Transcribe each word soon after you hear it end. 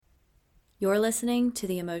You're listening to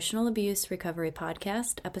the Emotional Abuse Recovery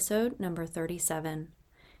Podcast, episode number 37.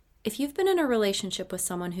 If you've been in a relationship with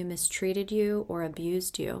someone who mistreated you or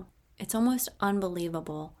abused you, it's almost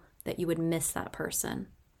unbelievable that you would miss that person.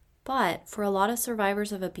 But for a lot of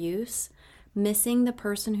survivors of abuse, missing the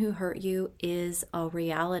person who hurt you is a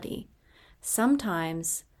reality.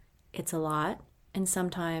 Sometimes it's a lot, and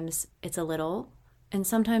sometimes it's a little, and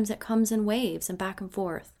sometimes it comes in waves and back and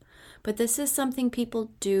forth. But this is something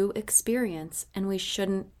people do experience, and we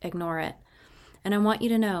shouldn't ignore it. And I want you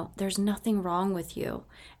to know there's nothing wrong with you,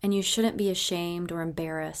 and you shouldn't be ashamed or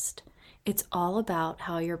embarrassed. It's all about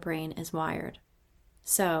how your brain is wired.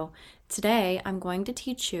 So today I'm going to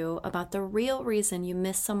teach you about the real reason you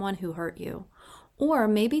miss someone who hurt you, or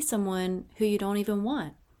maybe someone who you don't even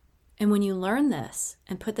want. And when you learn this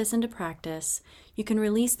and put this into practice, you can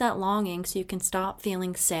release that longing so you can stop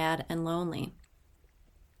feeling sad and lonely.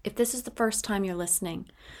 If this is the first time you're listening,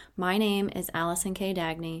 my name is Allison K.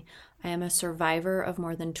 Dagny. I am a survivor of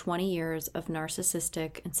more than 20 years of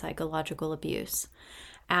narcissistic and psychological abuse.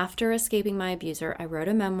 After escaping my abuser, I wrote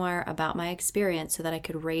a memoir about my experience so that I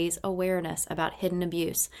could raise awareness about hidden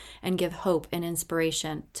abuse and give hope and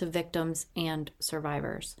inspiration to victims and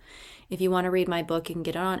survivors. If you want to read my book, you can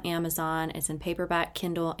get it on Amazon. It's in paperback,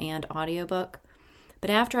 Kindle, and audiobook. But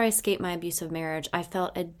after I escaped my abusive marriage, I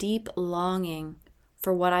felt a deep longing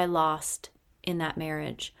for what I lost in that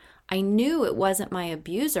marriage. I knew it wasn't my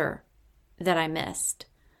abuser that I missed.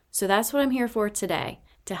 So that's what I'm here for today,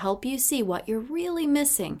 to help you see what you're really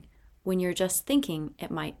missing when you're just thinking it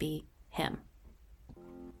might be him.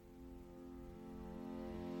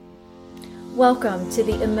 Welcome to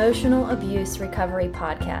the Emotional Abuse Recovery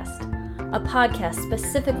Podcast, a podcast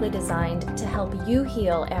specifically designed to help you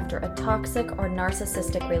heal after a toxic or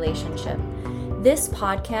narcissistic relationship. This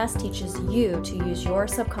podcast teaches you to use your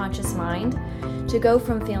subconscious mind to go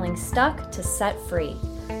from feeling stuck to set free.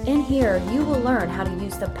 In here, you will learn how to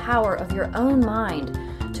use the power of your own mind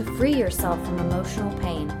to free yourself from emotional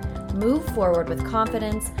pain, move forward with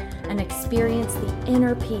confidence, and experience the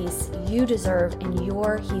inner peace you deserve in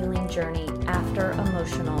your healing journey after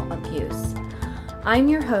emotional abuse. I'm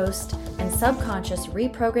your host and subconscious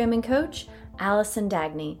reprogramming coach, Allison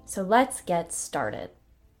Dagny. So let's get started.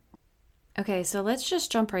 Okay, so let's just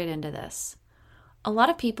jump right into this. A lot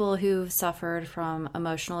of people who've suffered from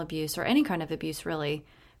emotional abuse or any kind of abuse really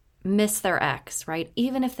miss their ex, right?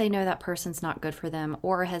 Even if they know that person's not good for them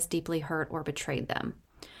or has deeply hurt or betrayed them.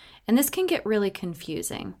 And this can get really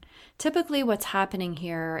confusing. Typically what's happening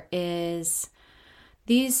here is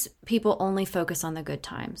these people only focus on the good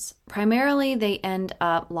times. Primarily, they end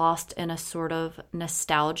up lost in a sort of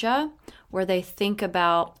nostalgia where they think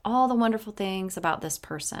about all the wonderful things about this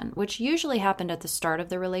person, which usually happened at the start of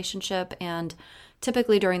the relationship and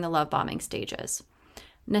typically during the love bombing stages.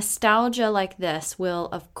 Nostalgia like this will,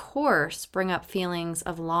 of course, bring up feelings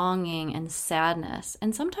of longing and sadness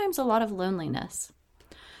and sometimes a lot of loneliness.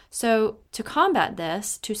 So to combat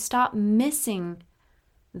this, to stop missing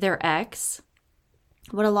their ex,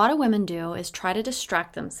 what a lot of women do is try to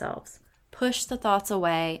distract themselves, push the thoughts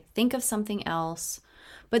away, think of something else.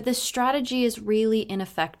 But this strategy is really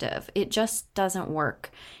ineffective. It just doesn't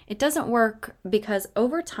work. It doesn't work because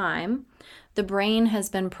over time, the brain has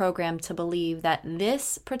been programmed to believe that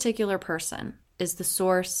this particular person is the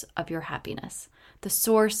source of your happiness, the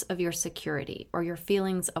source of your security or your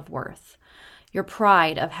feelings of worth, your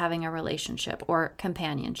pride of having a relationship or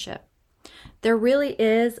companionship. There really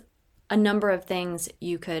is a number of things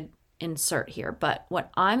you could insert here, but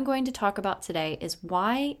what I'm going to talk about today is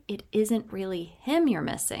why it isn't really him you're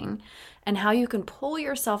missing and how you can pull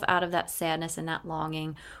yourself out of that sadness and that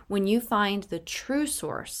longing when you find the true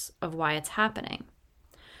source of why it's happening.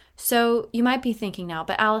 So you might be thinking now,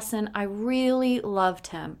 but Allison, I really loved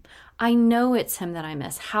him. I know it's him that I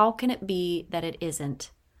miss. How can it be that it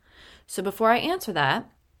isn't? So before I answer that,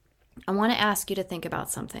 I want to ask you to think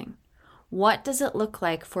about something. What does it look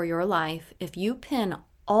like for your life if you pin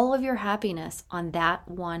all of your happiness on that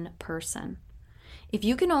one person? If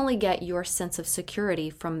you can only get your sense of security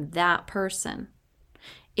from that person,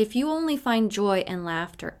 if you only find joy and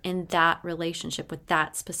laughter in that relationship with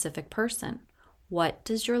that specific person, what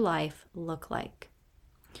does your life look like?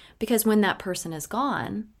 Because when that person is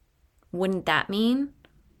gone, wouldn't that mean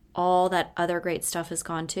all that other great stuff is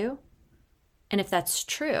gone too? And if that's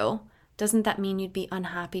true, doesn't that mean you'd be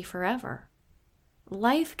unhappy forever?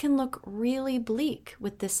 Life can look really bleak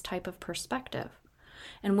with this type of perspective.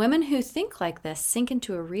 And women who think like this sink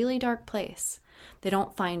into a really dark place. They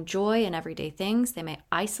don't find joy in everyday things. They may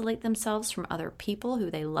isolate themselves from other people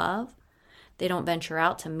who they love. They don't venture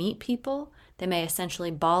out to meet people. They may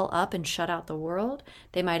essentially ball up and shut out the world.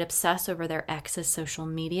 They might obsess over their ex's social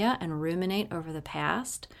media and ruminate over the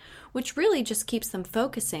past, which really just keeps them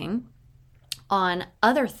focusing on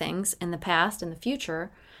other things in the past and the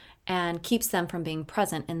future and keeps them from being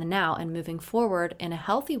present in the now and moving forward in a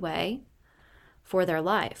healthy way for their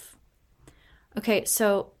life. Okay,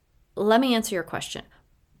 so let me answer your question.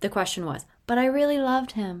 The question was, but I really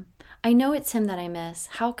loved him. I know it's him that I miss.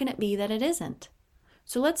 How can it be that it isn't?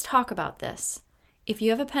 So let's talk about this. If you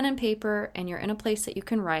have a pen and paper and you're in a place that you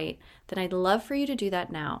can write, then I'd love for you to do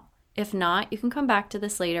that now. If not, you can come back to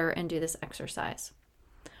this later and do this exercise.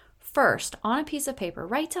 First, on a piece of paper,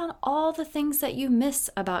 write down all the things that you miss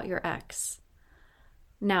about your ex.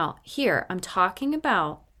 Now, here, I'm talking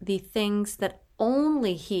about the things that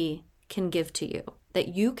only he can give to you, that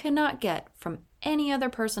you cannot get from any other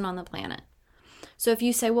person on the planet. So if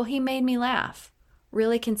you say, well, he made me laugh,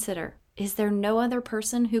 really consider, is there no other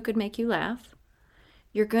person who could make you laugh?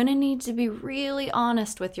 You're going to need to be really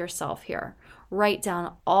honest with yourself here. Write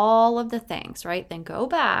down all of the things, right? Then go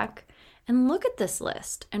back and look at this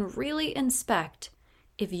list and really inspect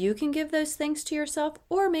if you can give those things to yourself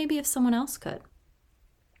or maybe if someone else could.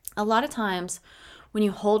 A lot of times when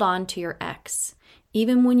you hold on to your ex,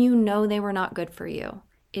 even when you know they were not good for you,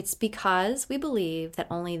 it's because we believe that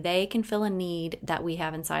only they can fill a need that we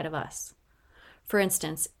have inside of us. For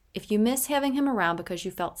instance, if you miss having him around because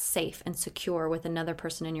you felt safe and secure with another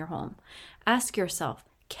person in your home, ask yourself,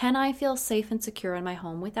 can I feel safe and secure in my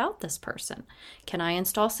home without this person? Can I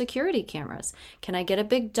install security cameras? Can I get a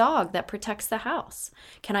big dog that protects the house?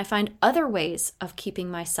 Can I find other ways of keeping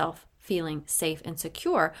myself feeling safe and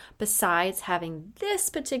secure besides having this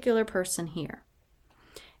particular person here?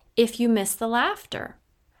 If you miss the laughter,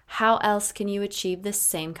 how else can you achieve the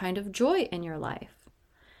same kind of joy in your life?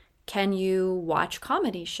 Can you watch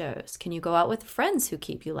comedy shows? Can you go out with friends who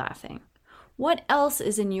keep you laughing? What else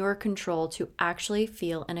is in your control to actually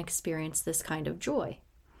feel and experience this kind of joy?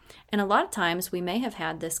 And a lot of times we may have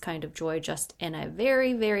had this kind of joy just in a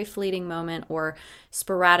very, very fleeting moment or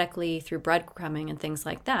sporadically through breadcrumbing and things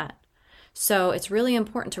like that. So it's really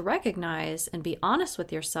important to recognize and be honest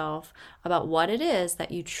with yourself about what it is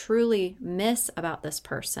that you truly miss about this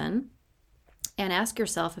person, and ask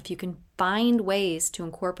yourself if you can find ways to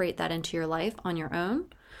incorporate that into your life on your own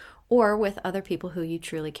or with other people who you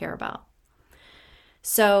truly care about.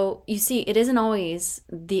 So you see, it isn't always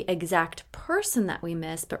the exact person that we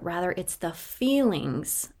miss, but rather it's the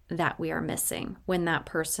feelings that we are missing when that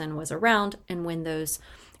person was around and when those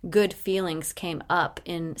good feelings came up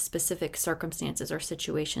in specific circumstances or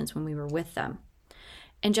situations when we were with them.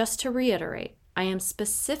 And just to reiterate, I am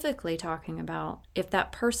specifically talking about if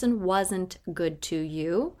that person wasn't good to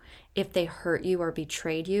you, if they hurt you or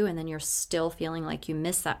betrayed you, and then you're still feeling like you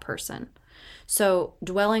miss that person. So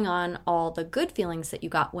dwelling on all the good feelings that you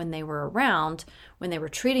got when they were around, when they were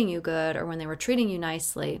treating you good or when they were treating you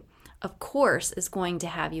nicely, of course, is going to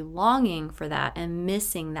have you longing for that and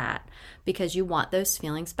missing that because you want those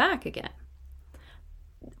feelings back again.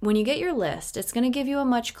 When you get your list, it's going to give you a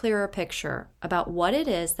much clearer picture about what it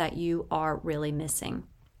is that you are really missing.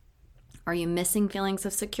 Are you missing feelings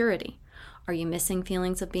of security? Are you missing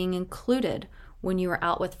feelings of being included when you were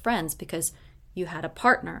out with friends because you had a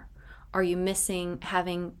partner? Are you missing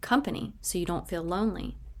having company so you don't feel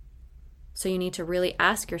lonely? So you need to really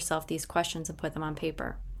ask yourself these questions and put them on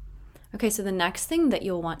paper. Okay, so the next thing that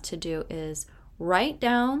you'll want to do is write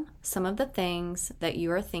down some of the things that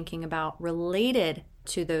you are thinking about related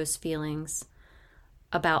to those feelings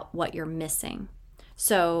about what you're missing.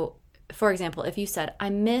 So, for example, if you said, I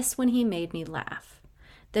miss when he made me laugh,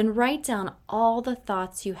 then write down all the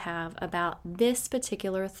thoughts you have about this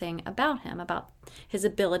particular thing about him, about his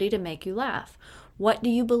ability to make you laugh. What do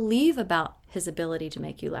you believe about his ability to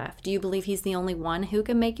make you laugh? Do you believe he's the only one who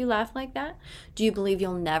can make you laugh like that? Do you believe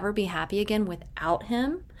you'll never be happy again without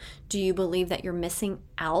him? Do you believe that you're missing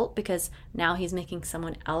out because now he's making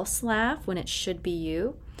someone else laugh when it should be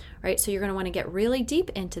you? Right? So you're going to want to get really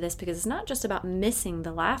deep into this because it's not just about missing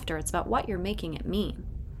the laughter, it's about what you're making it mean.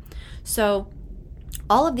 So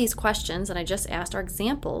all of these questions that I just asked are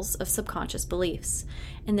examples of subconscious beliefs.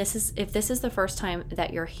 And if this is the first time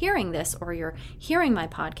that you're hearing this or you're hearing my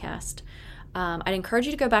podcast, I'd encourage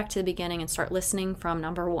you to go back to the beginning and start listening from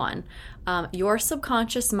number 1. Your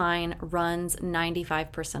subconscious mind runs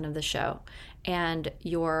 95% of the show, and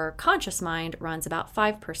your conscious mind runs about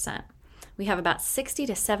 5%. We have about 60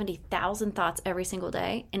 to 70,000 thoughts every single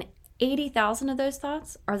day, and 80,000 of those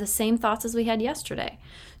thoughts are the same thoughts as we had yesterday.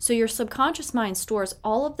 So your subconscious mind stores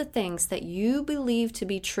all of the things that you believe to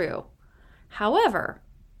be true. However,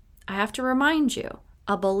 I have to remind you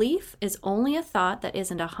A belief is only a thought that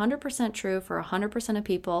isn't 100% true for 100% of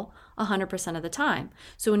people 100% of the time.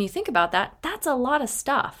 So when you think about that, that's a lot of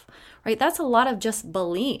stuff, right? That's a lot of just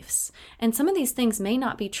beliefs. And some of these things may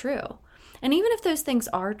not be true. And even if those things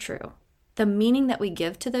are true, the meaning that we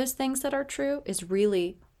give to those things that are true is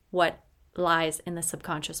really what lies in the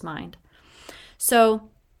subconscious mind. So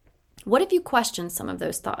what if you question some of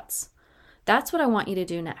those thoughts? That's what I want you to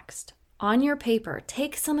do next. On your paper,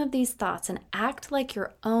 take some of these thoughts and act like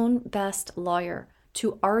your own best lawyer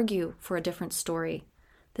to argue for a different story.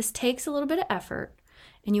 This takes a little bit of effort,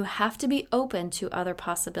 and you have to be open to other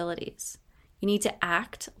possibilities. You need to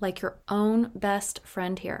act like your own best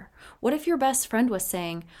friend here. What if your best friend was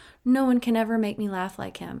saying, "No one can ever make me laugh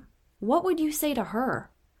like him"? What would you say to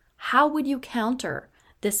her? How would you counter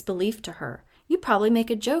this belief to her? You'd probably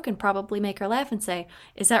make a joke and probably make her laugh and say,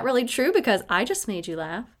 "Is that really true? Because I just made you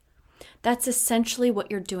laugh." That's essentially what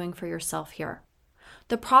you're doing for yourself here.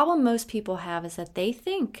 The problem most people have is that they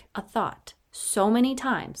think a thought so many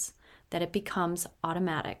times that it becomes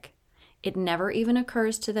automatic. It never even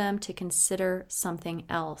occurs to them to consider something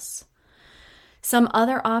else. Some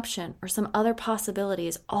other option or some other possibility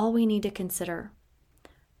is all we need to consider.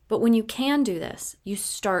 But when you can do this, you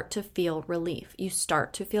start to feel relief. You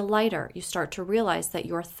start to feel lighter. You start to realize that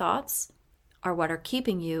your thoughts are what are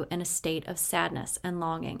keeping you in a state of sadness and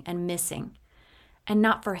longing and missing. And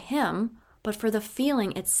not for him, but for the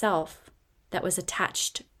feeling itself that was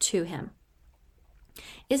attached to him.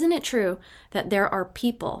 Isn't it true that there are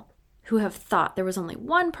people who have thought there was only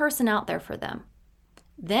one person out there for them?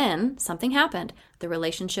 Then something happened. The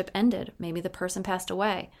relationship ended. Maybe the person passed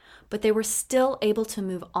away, but they were still able to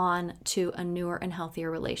move on to a newer and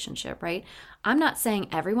healthier relationship, right? I'm not saying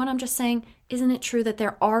everyone, I'm just saying, isn't it true that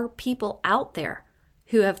there are people out there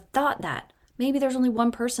who have thought that maybe there's only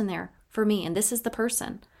one person there for me and this is the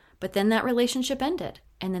person, but then that relationship ended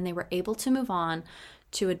and then they were able to move on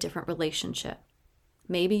to a different relationship.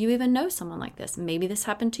 Maybe you even know someone like this. Maybe this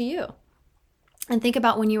happened to you. And think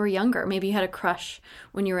about when you were younger. Maybe you had a crush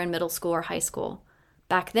when you were in middle school or high school.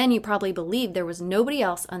 Back then, you probably believed there was nobody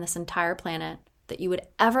else on this entire planet that you would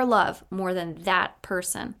ever love more than that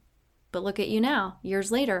person. But look at you now,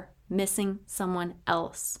 years later, missing someone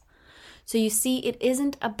else. So you see, it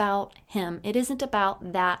isn't about him. It isn't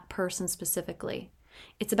about that person specifically.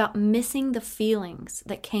 It's about missing the feelings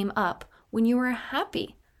that came up when you were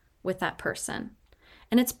happy with that person.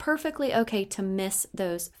 And it's perfectly okay to miss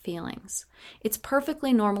those feelings. It's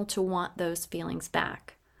perfectly normal to want those feelings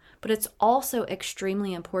back. But it's also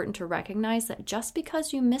extremely important to recognize that just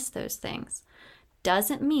because you miss those things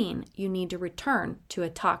doesn't mean you need to return to a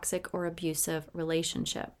toxic or abusive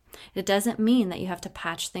relationship. It doesn't mean that you have to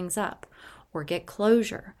patch things up or get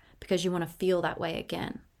closure because you want to feel that way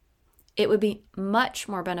again. It would be much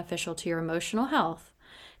more beneficial to your emotional health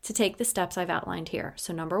to take the steps I've outlined here.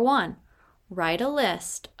 So number 1, write a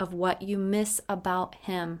list of what you miss about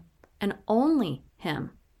him and only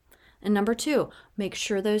him. And number 2, make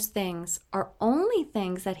sure those things are only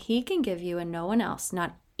things that he can give you and no one else,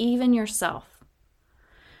 not even yourself.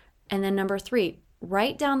 And then number 3,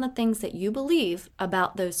 write down the things that you believe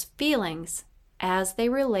about those feelings as they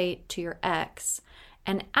relate to your ex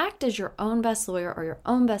and act as your own best lawyer or your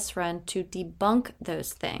own best friend to debunk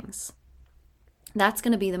those things. That's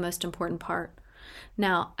going to be the most important part.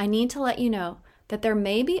 Now, I need to let you know that there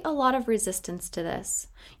may be a lot of resistance to this.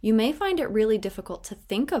 You may find it really difficult to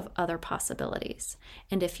think of other possibilities.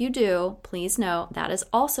 And if you do, please know that is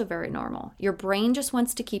also very normal. Your brain just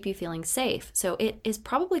wants to keep you feeling safe. So it is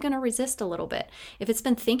probably going to resist a little bit. If it's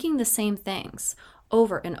been thinking the same things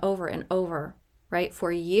over and over and over, right,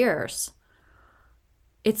 for years,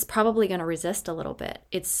 it's probably going to resist a little bit.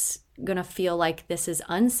 It's going to feel like this is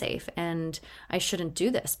unsafe and I shouldn't do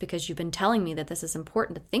this because you've been telling me that this is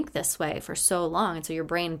important to think this way for so long. And so your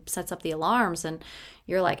brain sets up the alarms and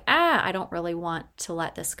you're like, I don't really want to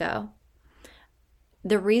let this go.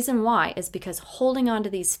 The reason why is because holding on to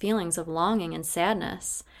these feelings of longing and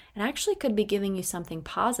sadness, it actually could be giving you something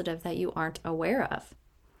positive that you aren't aware of.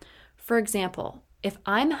 For example, if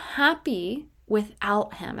I'm happy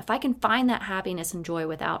without him, if I can find that happiness and joy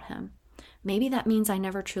without him, maybe that means I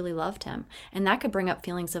never truly loved him. And that could bring up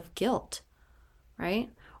feelings of guilt, right?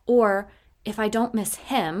 Or if I don't miss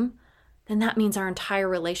him, then that means our entire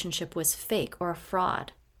relationship was fake or a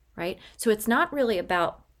fraud, right? So it's not really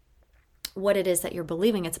about what it is that you're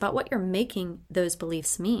believing. It's about what you're making those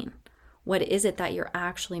beliefs mean. What is it that you're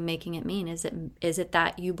actually making it mean? Is it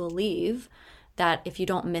that you believe that if you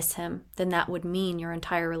don't miss him, then that would mean your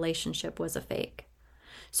entire relationship was a fake?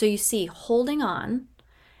 So you see, holding on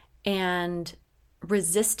and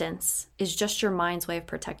resistance is just your mind's way of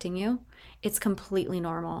protecting you. It's completely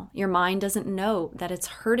normal. Your mind doesn't know that it's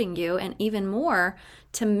hurting you, and even more,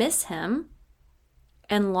 to miss him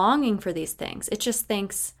and longing for these things. It just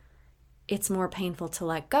thinks it's more painful to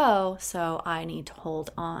let go, so I need to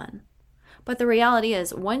hold on. But the reality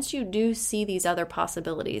is, once you do see these other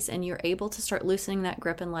possibilities and you're able to start loosening that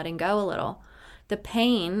grip and letting go a little, the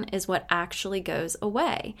pain is what actually goes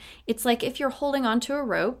away. It's like if you're holding onto a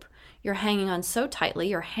rope, you're hanging on so tightly,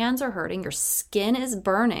 your hands are hurting, your skin is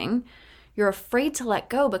burning, you're afraid to let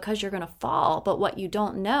go because you're going to fall. But what you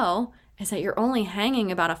don't know is that you're only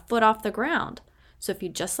hanging about a foot off the ground. So if you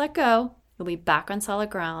just let go, you'll be back on solid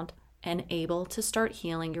ground and able to start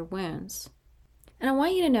healing your wounds. And I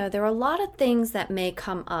want you to know there are a lot of things that may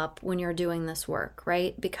come up when you're doing this work,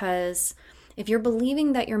 right? Because if you're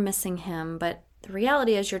believing that you're missing him, but the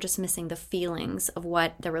reality is you're just missing the feelings of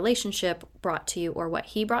what the relationship brought to you or what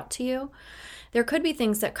he brought to you, there could be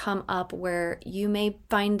things that come up where you may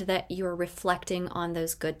find that you're reflecting on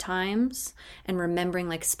those good times and remembering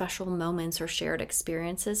like special moments or shared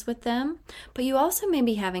experiences with them. But you also may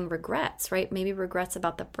be having regrets, right? Maybe regrets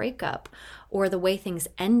about the breakup or the way things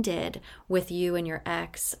ended with you and your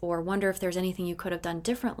ex, or wonder if there's anything you could have done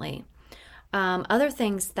differently. Other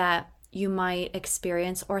things that you might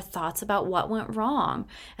experience or thoughts about what went wrong.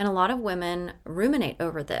 And a lot of women ruminate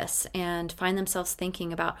over this and find themselves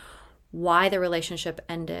thinking about why the relationship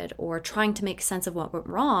ended or trying to make sense of what went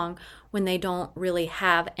wrong when they don't really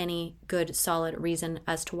have any good solid reason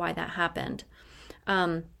as to why that happened.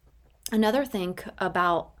 Another thing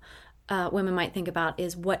about women might think about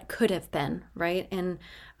is what could have been, right? And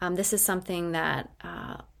this is something that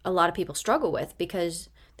a lot of people struggle with because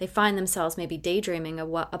they find themselves maybe daydreaming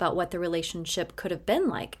about what the relationship could have been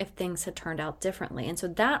like if things had turned out differently. And so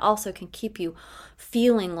that also can keep you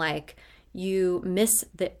feeling like you miss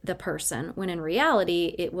the person, when in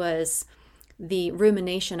reality, it was the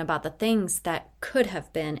rumination about the things that could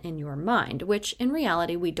have been in your mind, which in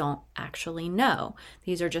reality, we don't actually know.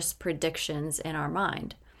 These are just predictions in our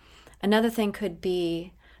mind. Another thing could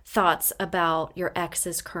be thoughts about your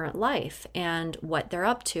ex's current life and what they're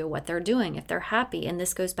up to, what they're doing, if they're happy. And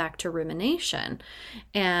this goes back to rumination.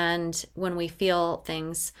 And when we feel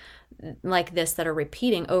things like this that are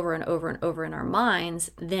repeating over and over and over in our minds,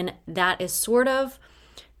 then that is sort of,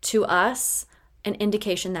 to us, an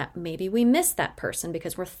indication that maybe we miss that person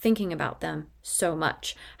because we're thinking about them so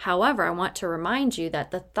much. However, I want to remind you that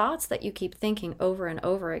the thoughts that you keep thinking over and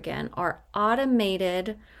over again are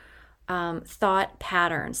automated thought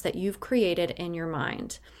patterns that you've created in your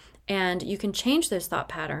mind. And you can change those thought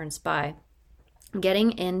patterns by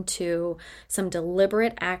getting into some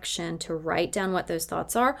deliberate action to write down what those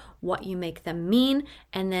thoughts are, what you make them mean,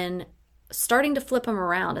 and then starting to flip them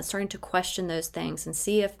around and starting to question those things and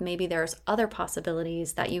see if maybe there's other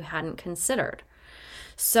possibilities that you hadn't considered.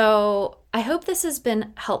 So I hope this has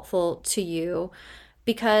been helpful to you,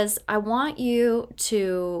 because I want you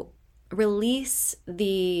to release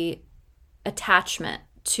the attachment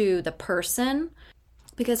to the person,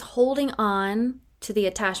 because holding on to the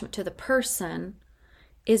attachment to the person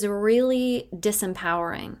is really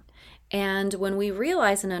disempowering. And when we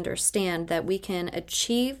realize and understand that we can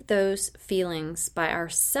achieve those feelings by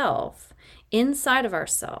ourselves, inside of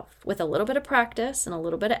ourselves, with a little bit of practice and a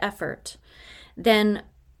little bit of effort, then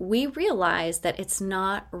we realize that it's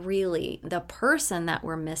not really the person that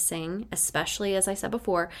we're missing, especially, as I said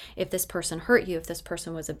before, if this person hurt you, if this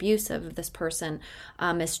person was abusive, if this person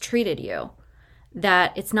mistreated you,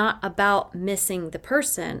 that it's not about missing the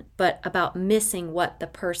person, but about missing what the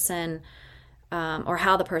person or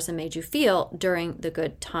how the person made you feel during the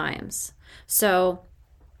good times. So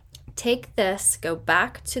take this, go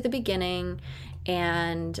back to the beginning,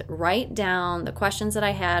 and write down the questions that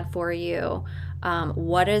I had for you.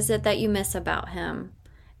 What is it that you miss about him?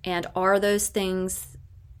 And are those things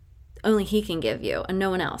only he can give you and no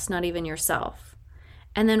one else, not even yourself?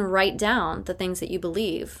 And then write down the things that you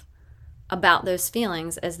believe about those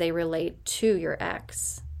feelings as they relate to your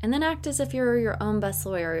ex. And then act as if you're your own best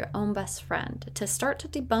lawyer, your own best friend, to start to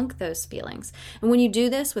debunk those feelings. And when you do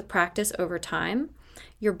this with practice over time,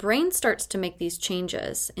 your brain starts to make these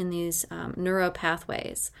changes in these neuro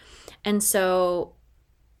pathways. And so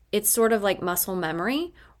it's sort of like muscle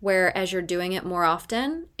memory, where as you're doing it more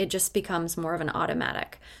often, it just becomes more of an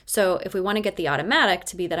automatic. So if we want to get the automatic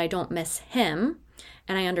to be that I don't miss him,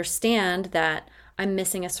 and I understand that I'm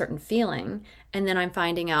missing a certain feeling, and then I'm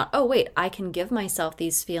finding out, oh wait, I can give myself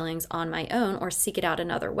these feelings on my own or seek it out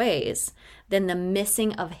in other ways, then the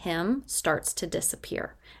missing of him starts to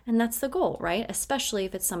disappear. And that's the goal, right? Especially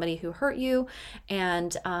if it's somebody who hurt you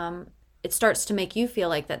and it starts to make you feel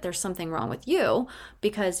like that there's something wrong with you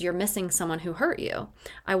because you're missing someone who hurt you.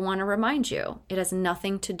 I want to remind you, it has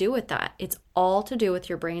nothing to do with that. It's all to do with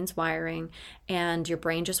your brain's wiring and your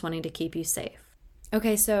brain just wanting to keep you safe.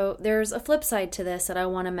 Okay, so there's a flip side to this that I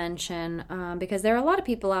want to mention because there are a lot of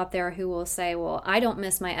people out there who will say, well, I don't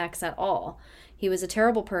miss my ex at all. He was a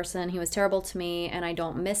terrible person, he was terrible to me, and I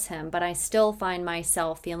don't miss him, but I still find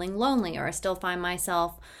myself feeling lonely, or I still find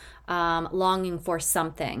myself longing for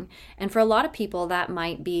something. And for a lot of people, that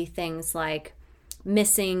might be things like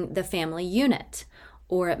missing the family unit,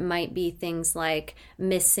 or it might be things like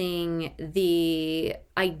missing the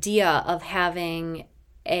idea of having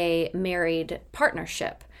a married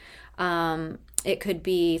partnership. It could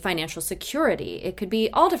be financial security. It could be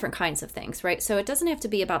all different kinds of things, right? So it doesn't have to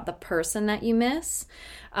be about the person that you miss.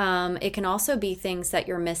 It can also be things that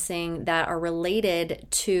you're missing that are related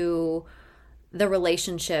to the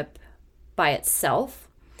relationship by itself.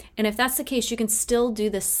 And if that's the case, you can still do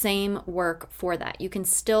the same work for that. You can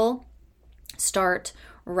still start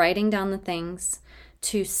writing down the things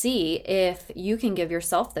to see if you can give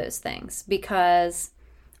yourself those things, because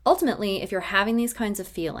ultimately, if you're having these kinds of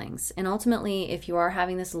feelings, and ultimately if you are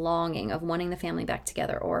having this longing of wanting the family back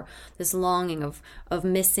together, or this longing of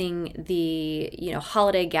missing the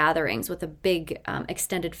holiday gatherings with a big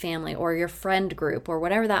extended family, or your friend group, or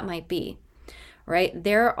whatever that might be, right?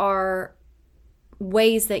 There are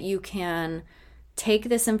ways that you can take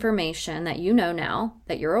this information that you know now,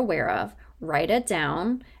 that you're aware of, write it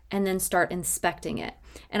down, and then start inspecting it.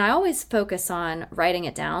 And I always focus on writing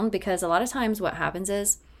it down because a lot of times what happens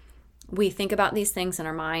is we think about these things in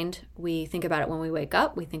our mind. We think about it when we wake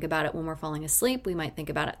up. We think about it when we're falling asleep. We might think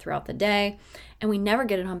about it throughout the day, and we never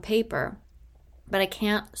get it on paper. But I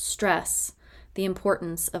can't stress the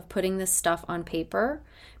importance of putting this stuff on paper,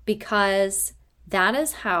 because that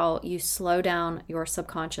is how you slow down your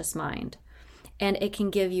subconscious mind. And it can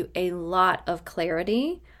give you a lot of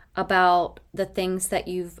clarity about the things that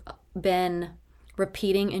you've been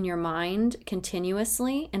repeating in your mind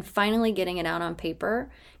continuously, and finally getting it out on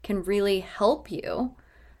paper can really help you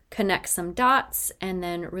connect some dots and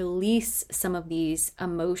then release some of these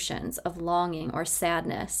emotions of longing or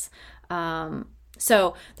sadness.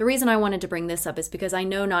 So the reason I wanted to bring this up is because I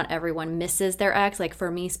know not everyone misses their ex. Like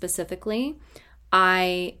for me specifically,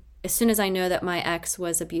 as soon as I know that my ex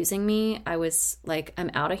was abusing me, I was like,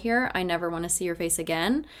 I'm out of here. I never want to see your face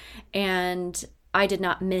again. And I did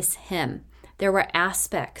not miss him. There were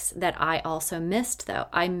aspects that I also missed, though.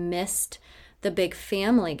 I missed the big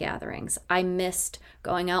family gatherings. I missed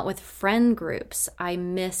going out with friend groups. I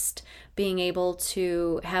missed being able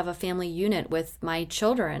to have a family unit with my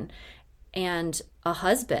children and a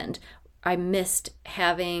husband. I missed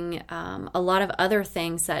having a lot of other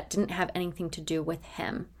things that didn't have anything to do with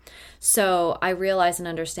him. So I realize and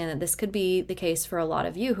understand that this could be the case for a lot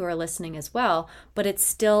of you who are listening as well, but it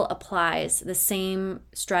still applies. The same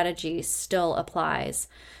strategy still applies.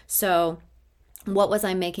 So what was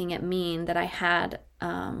I making it mean that I had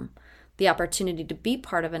the opportunity to be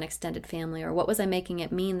part of an extended family? Or what was I making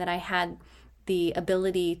it mean that I had the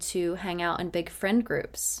ability to hang out in big friend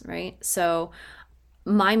groups, right? So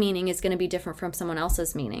my meaning is going to be different from someone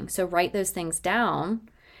else's meaning. So write those things down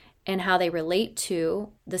and how they relate to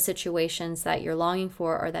the situations that you're longing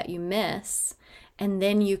for or that you miss. And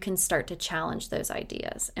then you can start to challenge those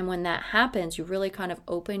ideas. And when that happens, you really kind of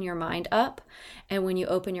open your mind up. And when you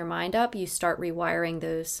open your mind up, you start rewiring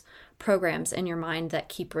those programs in your mind that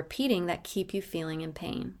keep repeating, that keep you feeling in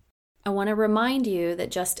pain. I want to remind you that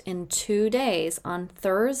just in 2 days, on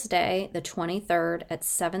Thursday, the 23rd at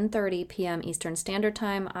 7:30 p.m. Eastern Standard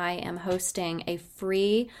Time, I am hosting a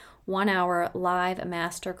free 1-hour live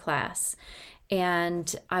masterclass.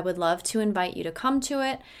 And I would love to invite you to come to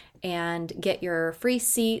it and get your free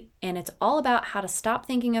seat. And it's all about how to stop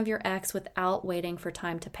thinking of your ex without waiting for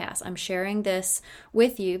time to pass. I'm sharing this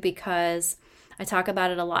with you because I talk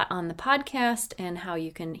about it a lot on the podcast and how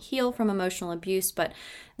you can heal from emotional abuse, but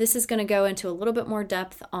this is going to go into a little bit more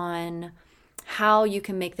depth on how you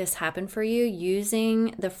can make this happen for you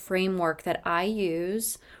using the framework that I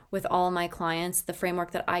use with all my clients, the framework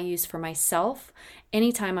that I use for myself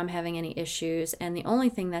anytime I'm having any issues, and the only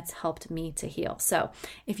thing that's helped me to heal. So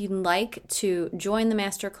if you'd like to join the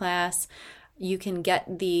masterclass, you can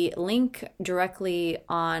get the link directly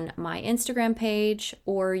on my Instagram page,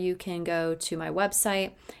 or you can go to my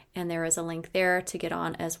website and there is a link there to get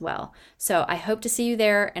on as well. So I hope to see you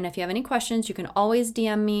there. And if you have any questions, you can always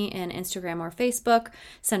DM me in Instagram or Facebook,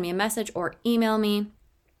 send me a message or email me,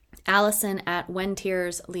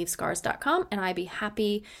 Allison@whentearsleavescars.com, and I'd be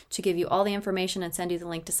happy to give you all the information and send you the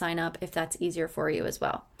link to sign up if that's easier for you as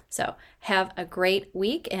well. So have a great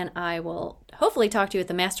week, and I will hopefully talk to you at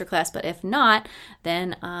the masterclass. But if not,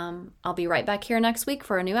 then I'll be right back here next week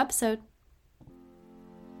for a new episode.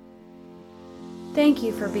 Thank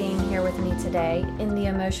you for being here with me today in the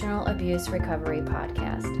Emotional Abuse Recovery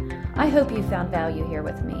Podcast. I hope you found value here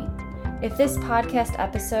with me. If this podcast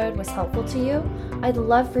episode was helpful to you, I'd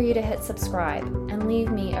love for you to hit subscribe and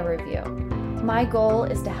leave me a review. My goal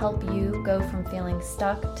is to help you go from feeling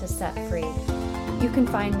stuck to set free. You can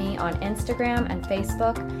find me on Instagram and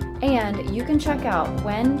Facebook, and you can check out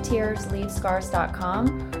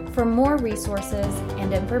whentearsleavescars.com for more resources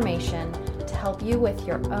and information to help you with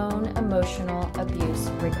your own emotional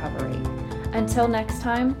abuse recovery. Until next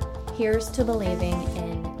time, here's to believing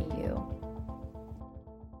in